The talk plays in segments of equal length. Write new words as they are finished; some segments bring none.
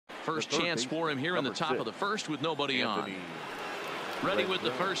First chance for him here in the top of the first with nobody on. Ready with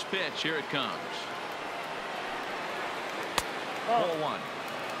the first pitch. Here it comes. Ball one.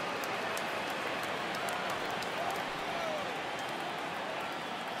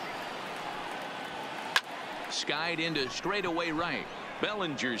 Skied into straightaway right.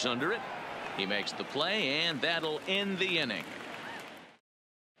 Bellinger's under it. He makes the play, and that'll end the inning.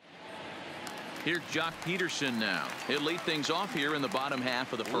 Here's Jock Peterson now. He'll lead things off here in the bottom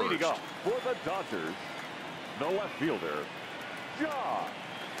half of the first. Leading off for the Dodgers, the left fielder, Jock.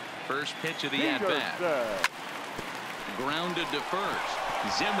 First pitch of the at-bat. Grounded to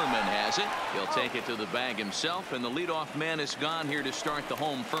first. Zimmerman has it. He'll take it to the bag himself, and the leadoff man is gone here to start the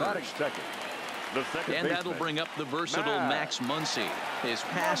home first. And that'll bring up the versatile Max Muncy. His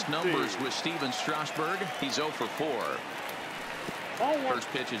past numbers with Steven Strasburg, he's 0 for 4. First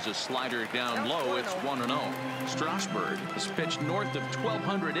pitch is a slider down low. It's 1-0. Strasburg has pitched north of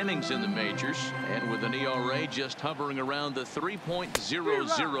 1,200 innings in the majors, and with an ERA just hovering around the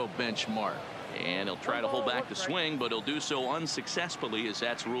 3.00 benchmark. And he'll try to hold back the swing, but he'll do so unsuccessfully as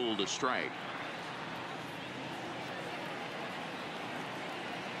that's ruled a strike.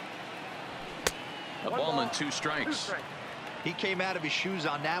 A ball and 2 strikes. He came out of his shoes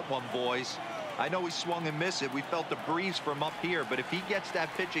on that one, boys. I know he swung and missed it. We felt the breeze from up here, but if he gets that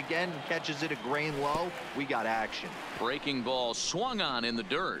pitch again and catches it a grain low, we got action. Breaking ball swung on in the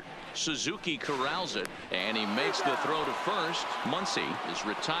dirt. Suzuki corrals it, and he makes the throw to first. Muncy is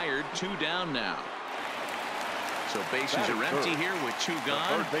retired, 2 down now. So bases are empty here with 2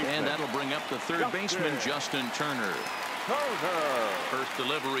 gone, and that'll bring up the third baseman, Justin Turner. First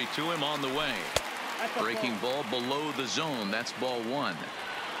delivery to him on the way. Breaking ball below the zone. That's ball 1.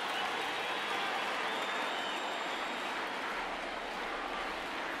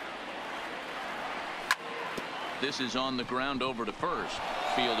 This is on the ground over to first.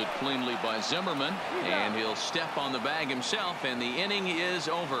 Fielded cleanly by Zimmerman, and he'll step on the bag himself, and the inning is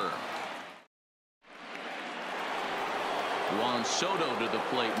over. Juan Soto to the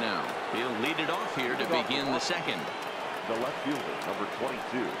plate now. He'll lead it off here to begin the second. The left fielder, number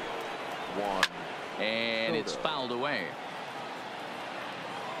 22, Juan. And it's fouled away.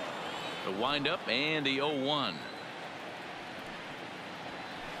 The windup and the 0-1.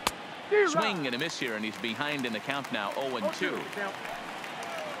 Swing and a miss here, and he's behind in the count now, 0-2.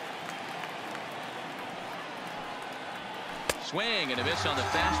 Swing and a miss on the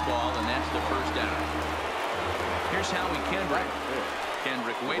fastball, and that's the first out. Here's Howie Kendrick.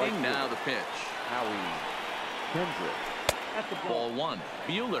 Kendrick waiting, now the pitch. Howie Kendrick. Ball 1.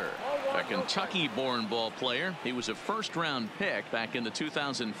 Buehler, a Kentucky-born ball player. He was a first-round pick back in the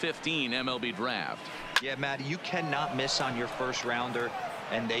 2015 MLB draft. Yeah, Matty, you cannot miss on your first rounder,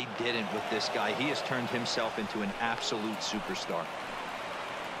 and they didn't with this guy. He has turned himself into an absolute superstar.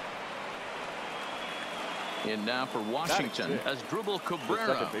 And now for Washington, Asdrubal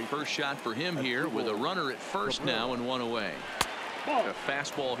Cabrera. First shot for him here with a runner at first now and 1 away. A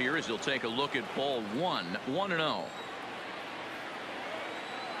fastball here as he'll take a look at ball 1, 1-0.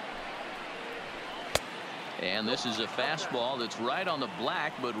 And this is a fastball that's right on the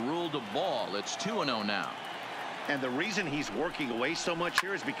black, but ruled a ball. It's 2-0 now. And the reason he's working away so much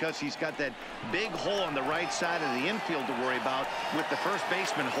here is because he's got that big hole on the right side of the infield to worry about. With the first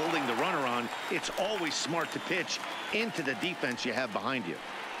baseman holding the runner on, it's always smart to pitch into the defense you have behind you.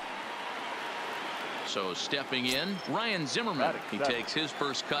 So stepping in, Ryan Zimmerman. He takes his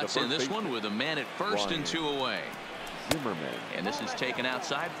first cuts in this one with a man at first and 2 away. Zimmerman. And this is taken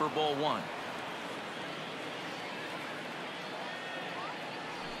outside for ball 1.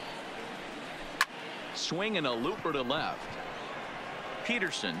 Swing and a looper to left.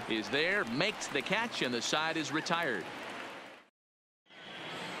 Peterson is there, makes the catch, and the side is retired.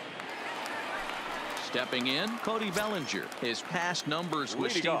 Stepping in, Cody Bellinger. His past numbers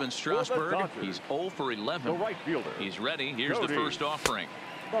with Steven Strasburg. He's 0 for 11. The right fielder. He's ready. Here's the first offering.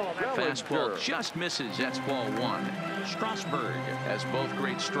 Fastball just misses. That's ball 1. Strasburg has both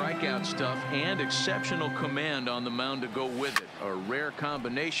great strikeout stuff and exceptional command on the mound to go with it. A rare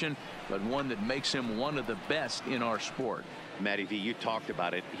combination, but one that makes him one of the best in our sport. Matty V, you talked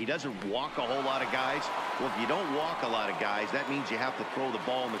about it. He doesn't walk a whole lot of guys. Well, if you don't walk a lot of guys, that means you have to throw the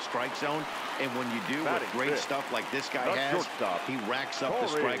ball in the strike zone. And when you do, with great stuff like this guy has, he racks up the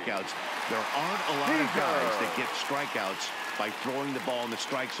strikeouts. There aren't a lot of guys that get strikeouts by throwing the ball in the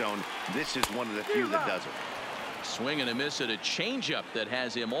strike zone. This is one of the few that does it. Swing and a miss at a changeup that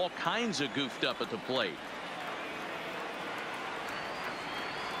has him all kinds of goofed up at the plate.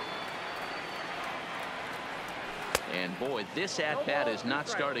 And boy, this at-bat is not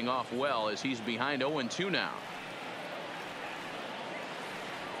starting off well as he's behind 0-2 now.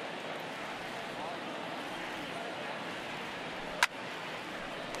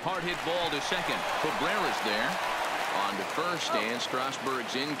 Hard hit ball to second. Cabrera's there. On to first, and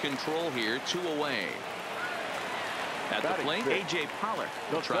Strasburg's in control here. 2 away. At the plate, A.J. Pollock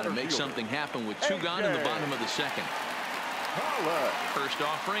will try to make something happen with 2 gone in the bottom of the second. First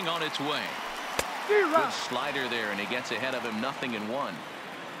offering on its way. Good slider there, and he gets ahead of him 0-1.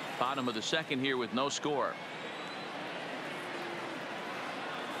 Bottom of the second here with no score.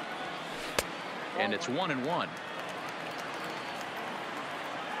 And it's 1-1.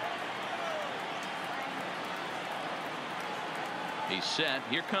 He's set.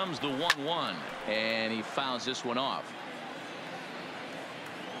 Here comes the 1-1, and he fouls this one off.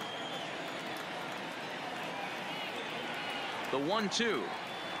 The 1-2.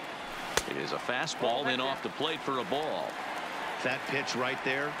 It is a fastball in off the plate for a ball. That pitch right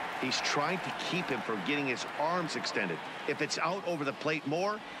there, he's trying to keep him from getting his arms extended. If it's out over the plate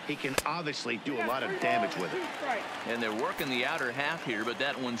more, he can obviously do a lot of damage with it. And they're working the outer half here, but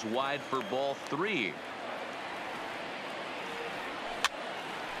that one's wide for ball 3.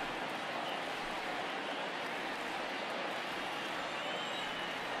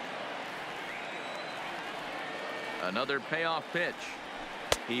 Another payoff pitch.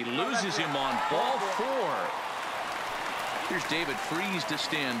 He loses him on ball 4. Here's David Freese to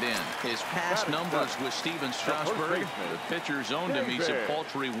stand in. His past numbers with Steven Strasburg. The pitcher's owned him. He's a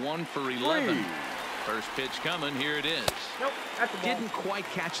paltry 1 for 11. First pitch coming. Here it is. Didn't quite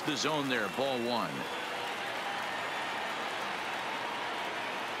catch the zone there. Ball 1.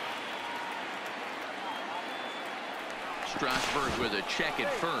 Strasburg with a check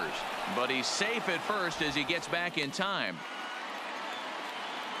at first, but he's safe at first as he gets back in time.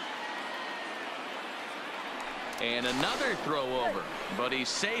 And another throw over, but he's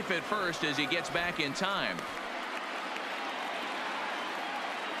safe at first as he gets back in time.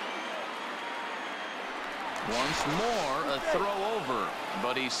 Once more, a throw over,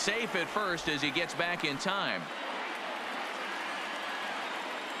 but he's safe at first as he gets back in time.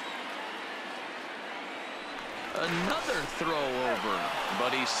 Another throw over,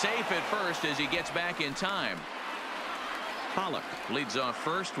 but he's safe at first as he gets back in time. Pollock leads off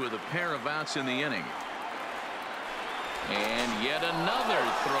first with a pair of outs in the inning. And yet another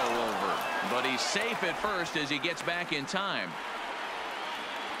throw over, but he's safe at first as he gets back in time.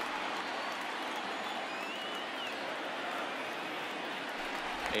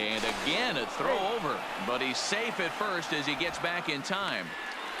 And again a throw over, but he's safe at first as he gets back in time.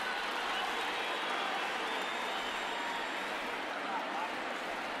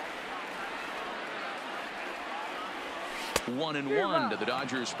 One and one to the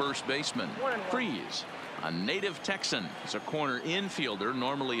Dodgers first baseman. Freese, a native Texan. He's a corner infielder,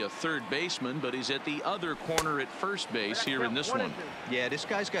 normally a third baseman, but he's at the other corner at first base here in this one. Yeah, this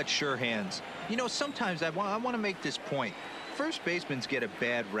guy's got sure hands. You know, sometimes I want to make this point. First basemans get a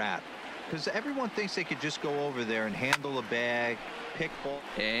bad rap because everyone thinks they could just go over there and handle a bag, pick ball.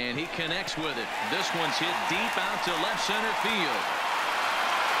 And he connects with it. This one's hit deep out to left center field.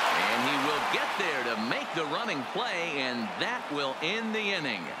 And he will get there to make the running play, and that will end the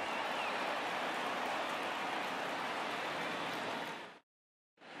inning.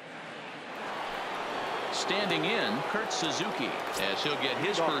 Standing in, Kurt Suzuki, as he'll get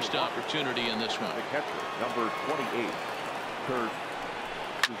his first opportunity in this one. The catcher, number 28, Kurt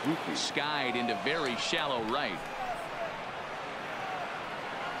Suzuki. Skied into very shallow right.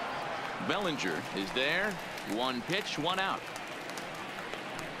 Bellinger is there. One pitch, one out.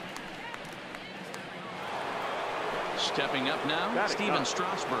 Stepping up now, Steven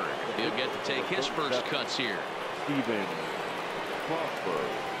Strasburg. He'll get to take his first cuts here. Steven Strasburg.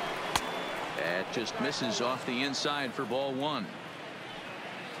 That just misses off the inside for ball 1.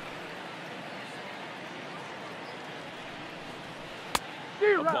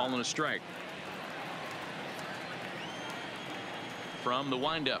 A ball and a strike. From the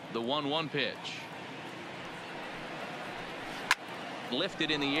windup, the 1-1 pitch.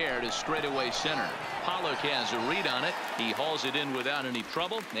 Lifted in the air to straightaway center. Pollock has a read on it. He hauls it in without any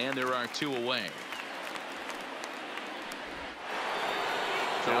trouble, and there are 2 away.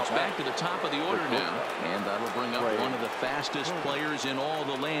 So it's back to the top of the order now, and that'll bring up one of the fastest players in all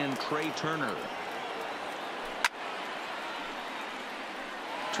the land, Trey Turner.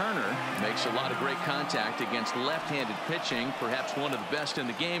 Turner makes a lot of great contact against left-handed pitching, perhaps one of the best in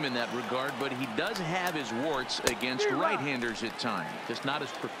the game in that regard, but he does have his warts against right-handers at times. Just not as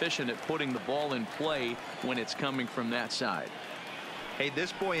proficient at putting the ball in play when it's coming from that side. Hey,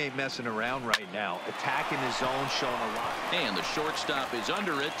 this boy ain't messing around right now. Attacking his zone, showing a lot. And the shortstop is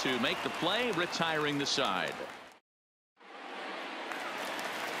under it to make the play, retiring the side.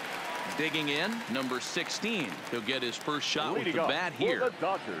 Digging in, number 16. He'll get his first shot with the bat for here. the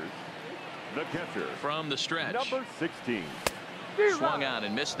Dodgers, the catcher From the stretch. number 16. Swung on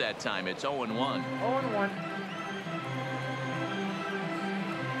and missed that time. It's 0-1. 0-1.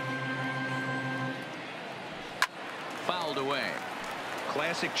 Fouled away.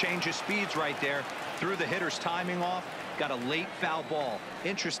 Classic change of speeds right there. Threw the hitter's timing off. Got a late foul ball.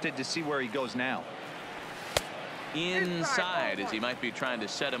 Interested to see where he goes now. Inside, as he might be trying to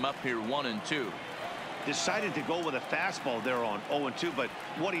set him up here 1-2. Decided to go with a fastball there on 0-2, but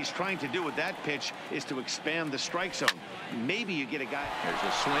what he's trying to do with that pitch is to expand the strike zone. Maybe you get a guy. There's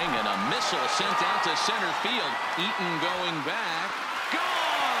a swing and a missile sent out to center field. Eaton going back.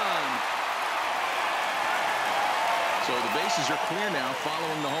 Gone! So the bases are clear now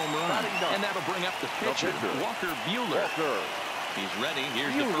following the home run. And that'll bring up the pitcher, Walker Buehler. He's ready.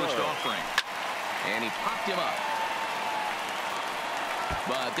 Here's the first offering. And he popped him up.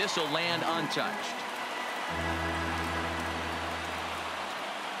 But this will land untouched.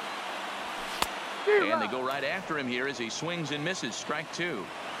 And they go right after him here as he swings and misses. Strike two.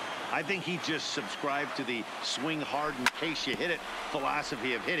 I think he just subscribed to the swing hard in case you hit it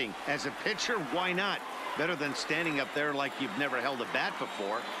philosophy of hitting. As a pitcher, why not? Better than standing up there like you've never held a bat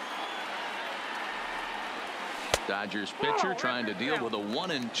before. Dodgers pitcher trying to deal with a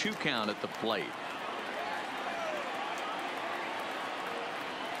 1-2 count at the plate.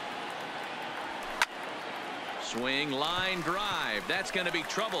 Swing, line drive. That's going to be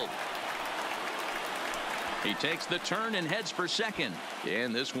troubled. He takes the turn and heads for second.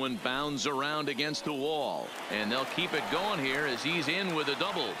 And this one bounds around against the wall. And they'll keep it going here as he's in with a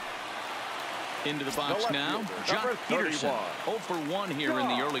double. Into the box now, Jock Peterson. 0 for 1 here in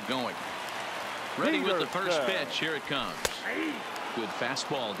the early going. Ready with the first pitch. Here it comes. Good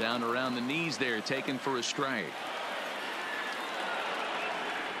fastball down around the knees there, taken for a strike.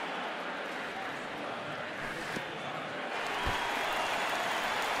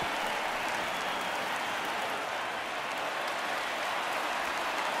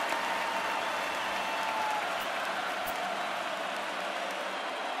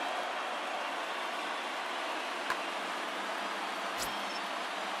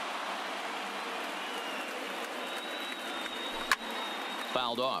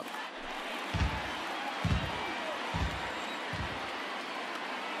 Fouled off.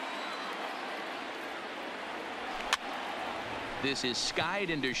 This is skied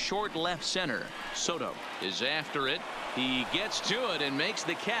into short left center. Soto is after it. He gets to it and makes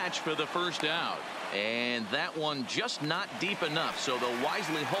the catch for the first out. And that one just not deep enough, so they'll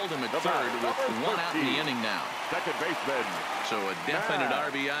wisely hold him at third with 1 out in the inning now. Second baseman. So a definite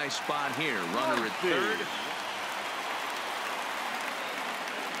RBI spot here. Runner at third.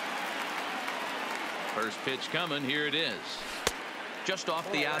 First pitch coming. Here it is. Just off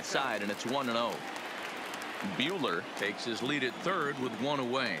the outside, and it's 1-0. Buehler takes his lead at third with 1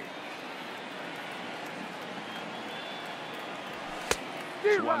 away.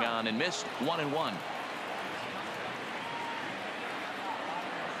 Swung on and missed. 1-1.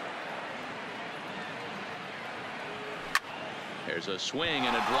 There's a swing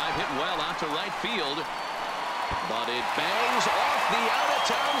and a drive hit well out to right field. But it bangs off the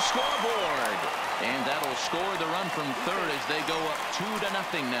out-of-town scoreboard. And that'll score the run from third as they go up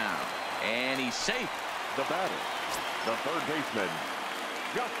 2-0 now. And he's safe. The batter, the third baseman,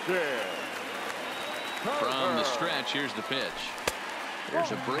 Justin. From the stretch, here's the pitch.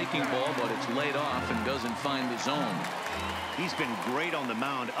 There's a breaking ball, but it's laid off and doesn't find the zone. He's been great on the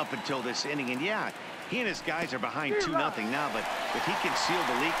mound up until this inning. And yeah, he and his guys are behind 2-0 now. But if he can seal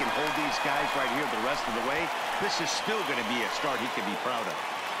the leak and hold these guys right here the rest of the way, this is still going to be a start he can be proud of.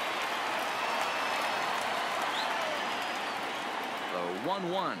 The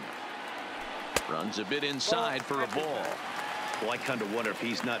 1-1. Runs a bit inside for a ball. Well, I kind of wonder if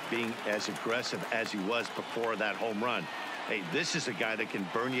he's not being as aggressive as he was before that home run. Hey, this is a guy that can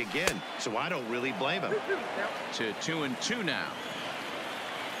burn you again, so I don't really blame him. To 2-2 now.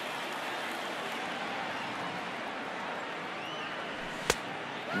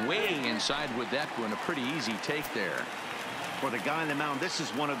 Way inside with that one. A pretty easy take there. For the guy on the mound, this is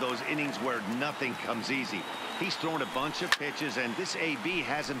one of those innings where nothing comes easy. He's thrown a bunch of pitches, and this AB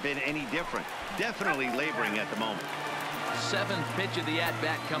hasn't been any different. Definitely laboring at the moment. 7th pitch of the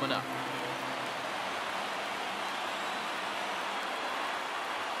at-bat coming up.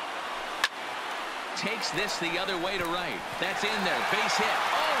 Takes this the other way to right. That's in there. Base hit.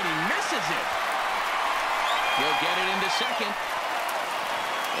 Oh, and he misses it. He'll get it into second.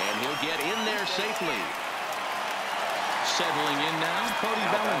 And he'll get in there safely. Settling in now, Cody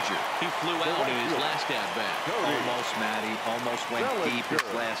Bellinger. He flew out in his last at-bat. Almost, Matty. Almost went deep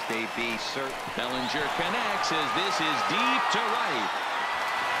his last AB. Bellinger connects as this is deep to right.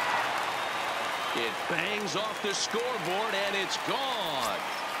 It bangs off the scoreboard, and it's gone.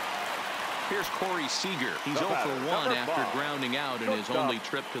 Here's Corey Seager. He's 0 for 1 after grounding out in his only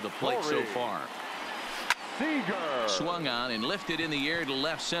trip to the plate so far. Swung on and lifted in the air to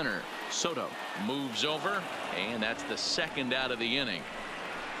left center. Soto moves over, and that's the second out of the inning.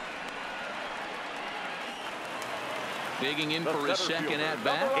 Digging in for his second at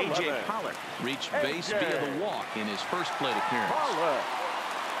bat, A.J. Pollock reached base via the walk in his first plate appearance.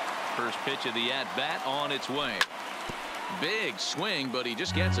 First pitch of the at bat on its way. Big swing, but he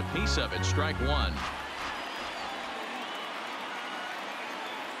just gets a piece of it. Strike one.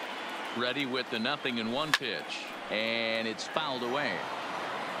 Ready with the 0-1 pitch, and it's fouled away.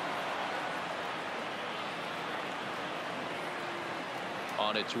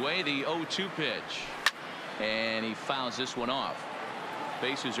 On its way, the 0-2 pitch, and he fouls this one off.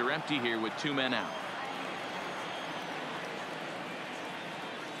 Bases are empty here with 2 men out.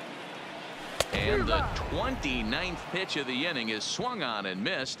 And the 29th pitch of the inning is swung on and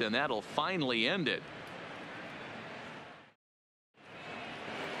missed, and that'll finally end it.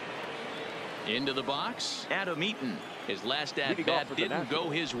 Into the box, Adam Eaton. His last at-bat didn't go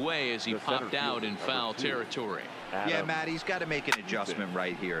his way as he popped out in foul territory. Yeah, Matt, he's got to make an adjustment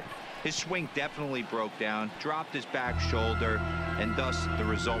right here. His swing definitely broke down, dropped his back shoulder, and thus the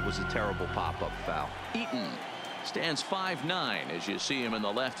result was a terrible pop-up foul. Eaton stands 5'9" as you see him in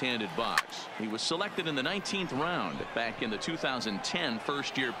the left-handed box. He was selected in the 19th round back in the 2010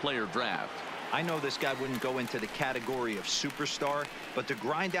 first-year player draft. I know this guy wouldn't go into the category of superstar, but to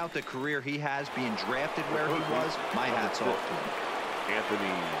grind out the career he has being drafted where he was, my hat's off to him.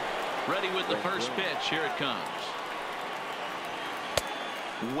 Anthony. Ready with the first pitch. Here it comes.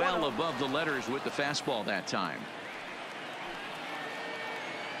 Well above the letters with the fastball that time.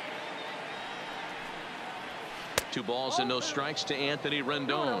 Two balls and no strikes to Anthony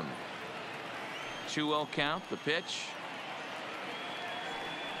Rendon. 2-0 count. The pitch.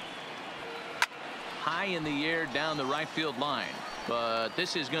 High in the air down the right field line, but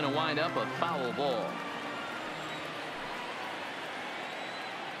this is going to wind up a foul ball.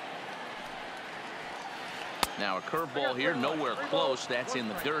 Now a curveball here, nowhere close. That's in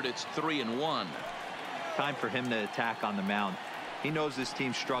the dirt. It's 3-1. Time for him to attack on the mound. He knows this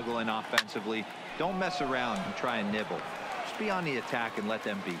team's struggling offensively. Don't mess around and try and nibble. Just be on the attack and let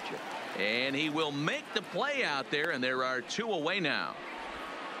them beat you. And he will make the play out there, and there are 2 away now.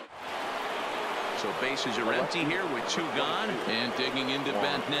 So bases are empty here with 2 gone, and digging into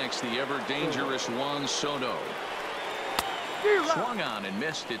bat next, the ever-dangerous Juan Soto. Swung on and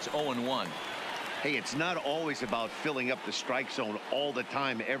missed. It's 0-1. Hey, it's not always about filling up the strike zone all the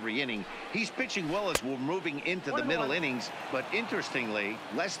time every inning. He's pitching well as we're moving into the middle innings, but interestingly,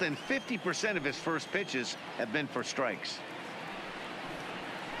 less than 50% of his first pitches have been for strikes.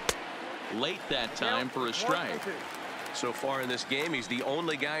 Late that time for a strike. So far in this game, he's the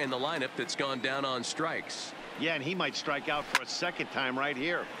only guy in the lineup that's gone down on strikes. Yeah, and he might strike out for a second time right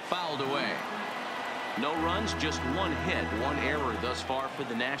here. Fouled away. No runs, just 1 hit, 1 error thus far for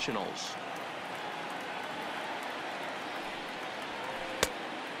the Nationals.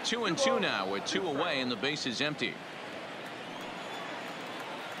 2-2 now with 2 away and the base is empty.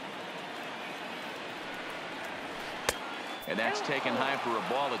 And that's taken high for a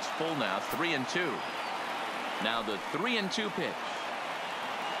ball. It's full now. 3-2. Now the 3-2 pitch.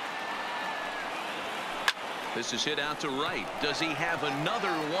 This is hit out to right. Does he have another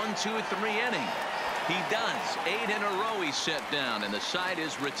 1-2-3 inning? He does. 8 in a row he's set down, and the side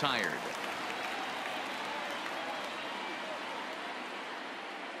is retired.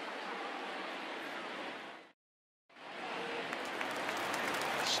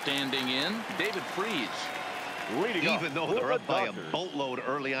 Standing in, David Freese. Even though they're up by a boatload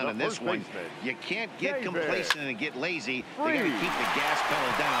early on in this one, you can't get complacent and get lazy. They got to keep the gas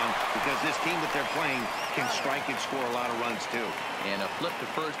pedal down because this team that they're playing can strike and score a lot of runs too. And a flip to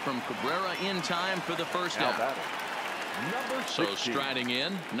first from Cabrera in time for the first out. So striding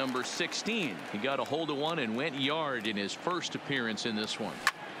in, number 16. He got a hold of one and went yard in his first appearance in this one.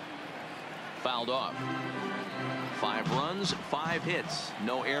 Fouled off. 5 runs, 5 hits.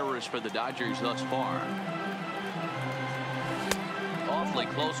 No errors for the Dodgers thus far. Awfully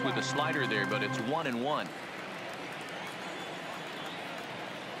close with the slider there, but it's 1-1.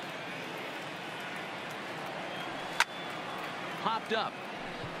 Popped up.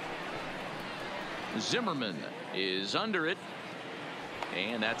 Zimmerman is under it,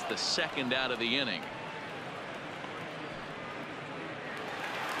 and that's the second out of the inning.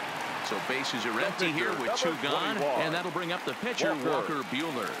 So bases are empty here with 2 gone, and that'll bring up the pitcher, Walker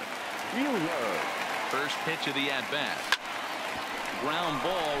Buehler. First pitch of the at-bat. Ground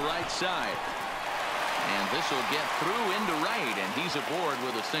ball right side. And this will get through into right, and he's aboard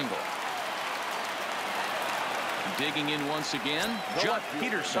with a single. Digging in once again, Jock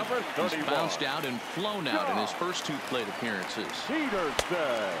Peterson. He's bounced out and flown out in his first 2 plate appearances.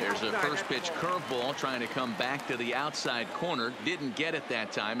 There's a first pitch curveball trying to come back to the outside corner. Didn't get it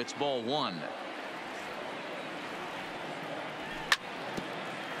that time. It's ball 1.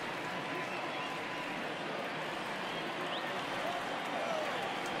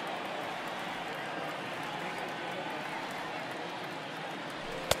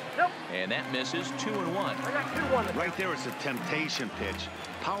 And that misses. 2-1. Right there is a temptation pitch.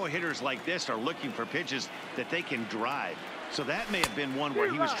 Power hitters like this are looking for pitches that they can drive. So that may have been one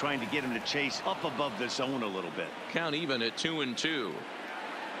where he was trying to get him to chase up above the zone a little bit. Count even at 2-2.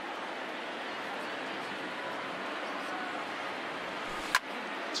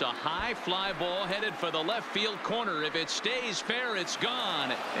 It's a high fly ball headed for the left field corner. If it stays fair, it's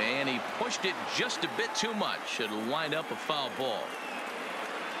gone. And he pushed it just a bit too much. It'll wind up a foul ball.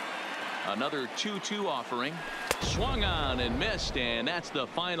 Another 2-2 offering. Swung on and missed, and that's the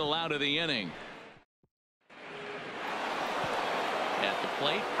final out of the inning. At the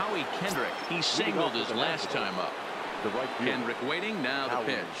plate, Howie Kendrick. He singled his last time up. Kendrick waiting. Now the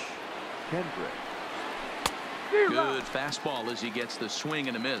pitch. Good fastball as he gets the swing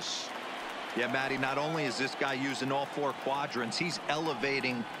and a miss. Yeah, Matty, not only is this guy using all 4 quadrants, he's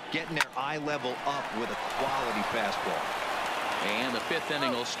elevating, getting their eye level up with a quality fastball. And the 5th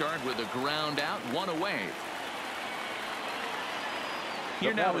inning will start with a ground out, 1 away.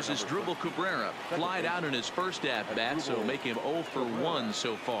 Here now is Asdrubal Cabrera. Flied out in his first at-bat, so make him 0 for 1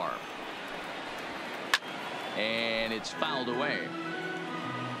 so far. And it's fouled away.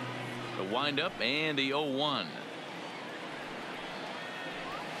 The windup and the 0-1.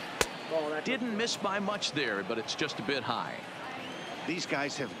 Didn't miss by much there, but it's just a bit high. These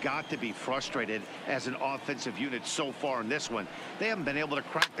guys have got to be frustrated as an offensive unit so far in this one. They haven't been able to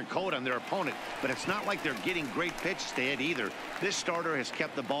crack the code on their opponent, but it's not like they're getting great pitches to hit either. This starter has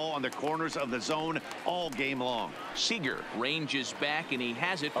kept the ball on the corners of the zone all game long. Seager ranges back, and he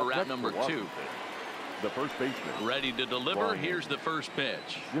has it for route number 2. The first baseman. Ready to deliver. Here's the first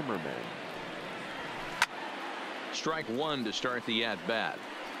pitch. Zimmerman. Strike 1 to start the at-bat.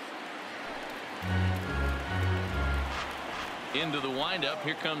 Into the windup.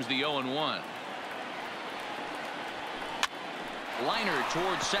 Here comes the 0-1. Liner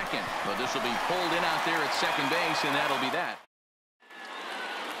towards second, but this will be pulled in out there at second base, and that'll be that.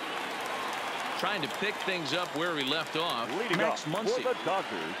 Trying to pick things up where we left off. Leading Max off Muncy. for the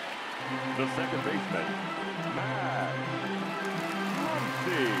Dodgers, the second baseman, Max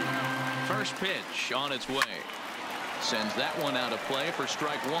Muncy. First pitch on its way. Sends that one out of play for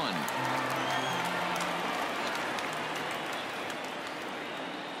strike 1.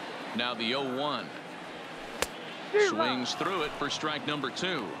 Now the 0-1. Swings through it for strike number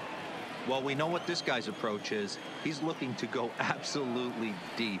 2. Well, we know what this guy's approach is. He's looking to go absolutely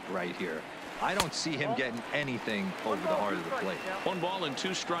deep right here. I don't see him getting anything over the heart of the plate. 1 ball and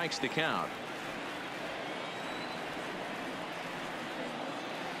 2 strikes to count.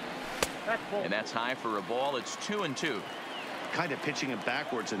 And that's high for a ball. It's 2-2. Kind of pitching him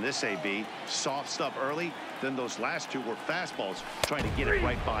backwards in this AB. Soft stuff early, then those last 2 were fastballs trying to get it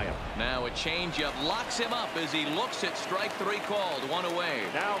right by him. Now a changeup locks him up as he looks at strike 3 called. 1 away.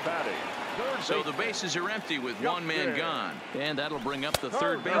 Now batting. So the bases are empty with 1 man gone. And that'll bring up the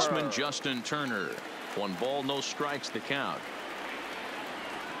third baseman, Justin Turner. 1 ball, no strikes to count.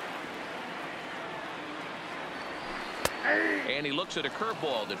 And he looks at a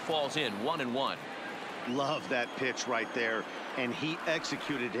curveball that falls in. 1-1. Love that pitch right there, and he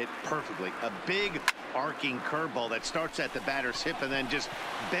executed it perfectly. A big arcing curveball that starts at the batter's hip and then just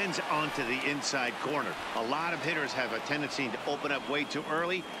bends onto the inside corner. A lot of hitters have a tendency to open up way too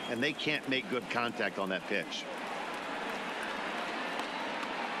early, and they can't make good contact on that pitch.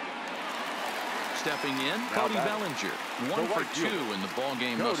 Stepping in, Cody Bellinger. 1 for 2 in the ball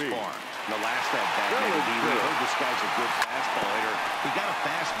game thus far. The last at-bat, we heard this guy's a good fastball hitter. He got a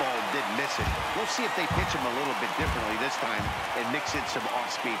fastball and didn't miss it. We'll see if they pitch him a little bit differently this time and mix in some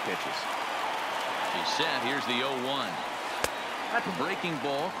off-speed pitches. He's set. Here's the 0-1. Breaking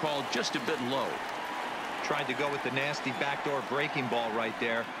ball called just a bit low. Tried to go with the nasty backdoor breaking ball right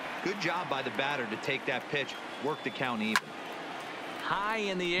there. Good job by the batter to take that pitch, work the count even. High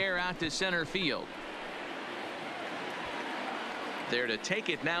in the air out to center field. There to take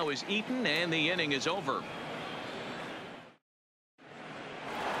it now is Eaton, and the inning is over.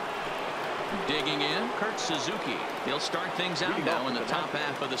 Digging in, Kurt Suzuki. He'll start things out now in the top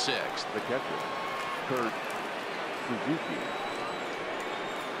half of the sixth. The catcher, Kurt Suzuki.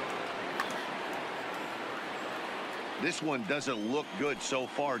 This one doesn't look good so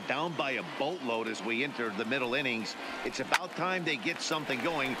far. Down by a boatload as we enter the middle innings. It's about time they get something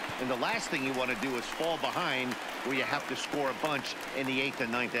going. And the last thing you want to do is fall behind where you have to score a bunch in the 8th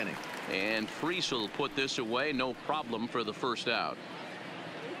and 9th inning. And Freese will put this away. No problem for the first out.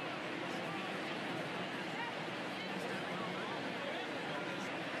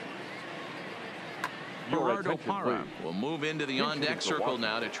 Gerardo Parra will move into the on-deck circle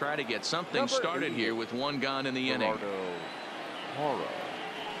now to try to get something started here with one gone in the inning.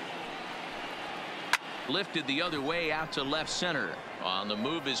 Lifted the other way out to left center. On the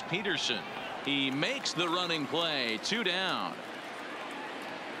move is Peterson. He makes the running play. 2 down.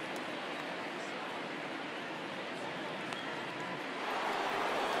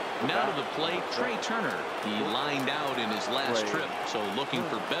 Now to the plate, Trey Turner. He lined out in his last trip, so looking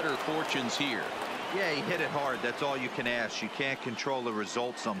for better fortunes here. Yeah, he hit it hard. That's all you can ask. You can't control the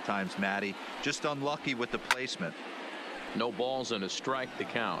result sometimes, Matty. Just unlucky with the placement. No balls and a strike to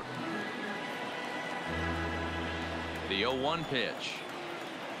count. The 0-1 pitch.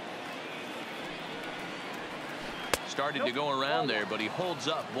 Started to go around there, but he holds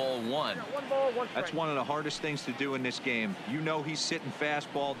up ball 1. That's one of the hardest things to do in this game. You know he's sitting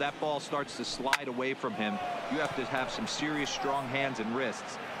fastball. That ball starts to slide away from him. You have to have some serious strong hands and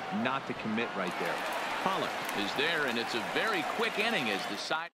wrists not to commit right there. Pollock is there, and it's a very quick inning as the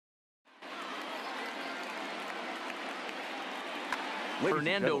side.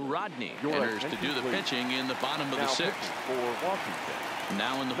 Fernando Rodney enters to do the pitching in the bottom of the 6th.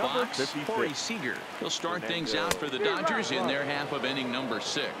 Now in the box, Corey Seager. He'll start things out for the Dodgers in their half of inning number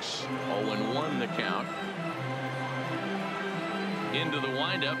 6. 0-1 the count. Into the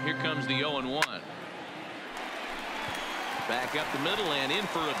windup. Here comes the 0-1. Back up the middle and in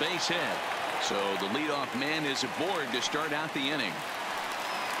for a base hit. So the leadoff man is aboard to start out the inning.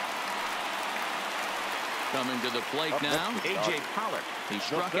 Coming to the plate now, A.J. Pollock. He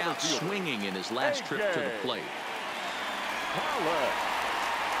struck out swinging in his last trip to the plate.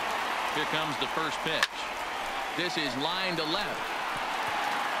 Here comes the first pitch. This is line to left.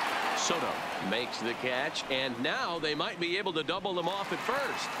 Soto makes the catch, and now they might be able to double them off at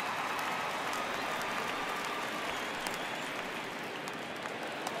first.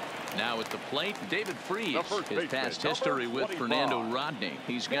 Now at the plate, David Freese. His past history with Fernando Rodney.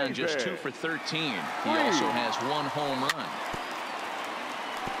 He's gone just 2 for 13. He also has 1 home run.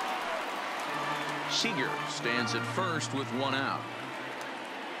 Seager stands at first with 1 out.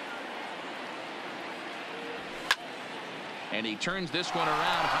 And he turns this one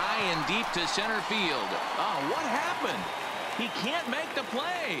around high and deep to center field. Oh, what happened? He can't make the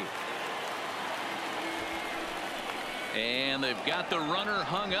play. And they've got the runner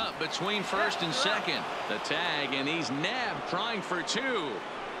hung up between first and second. The tag, and he's nabbed trying for 2.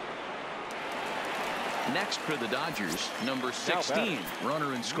 Next for the Dodgers, number 16.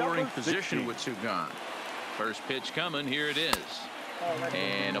 Runner in scoring position with 2 gone. First pitch coming. Here it is.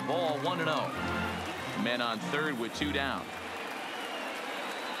 And a ball 1-0. Men on third with 2 down.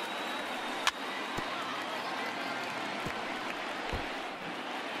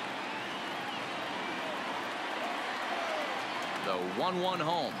 The 1-1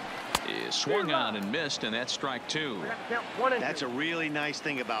 home is swung on and missed, and that's strike 2. That's a really nice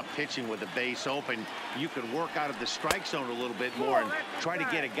thing about pitching with the base open. You can work out of the strike zone a little bit more and try to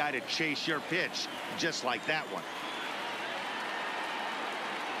get a guy to chase your pitch just like that one.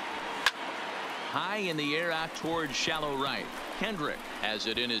 High in the air out towards shallow right. Kendrick has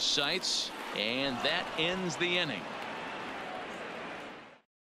it in his sights, and that ends the inning.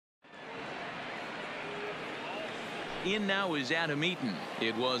 In now is Adam Eaton.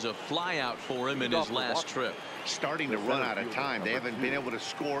 It was a flyout for him in his last trip. Starting to run out of time. They haven't been able to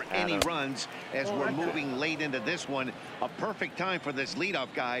score any runs as we're moving late into this one. A perfect time for this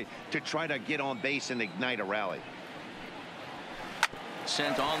leadoff guy to try to get on base and ignite a rally.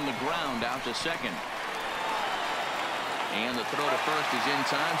 Sent on the ground out to second. And the throw to first is in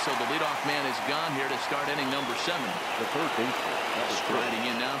time, so the leadoff man is gone here to start inning number 7. The third baseman.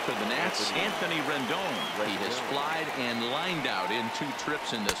 Striding in now for the Nats, Anthony Rendon. He has flied and lined out in 2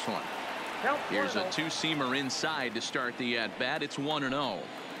 trips in this one. Here's a 2-seamer inside to start the at-bat. It's 1-0.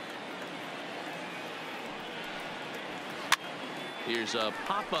 Here's a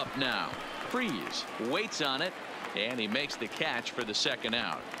pop-up now. Freese waits on it, and he makes the catch for the 2nd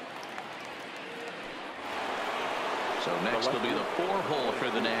out. So next will be the 4 hole for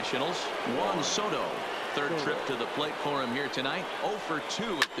the Nationals. Juan Soto. third trip to the plate for him here tonight. 0 for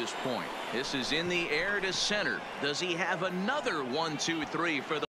 2 at this point. This is in the air to center. Does he have another 1-2-3 for the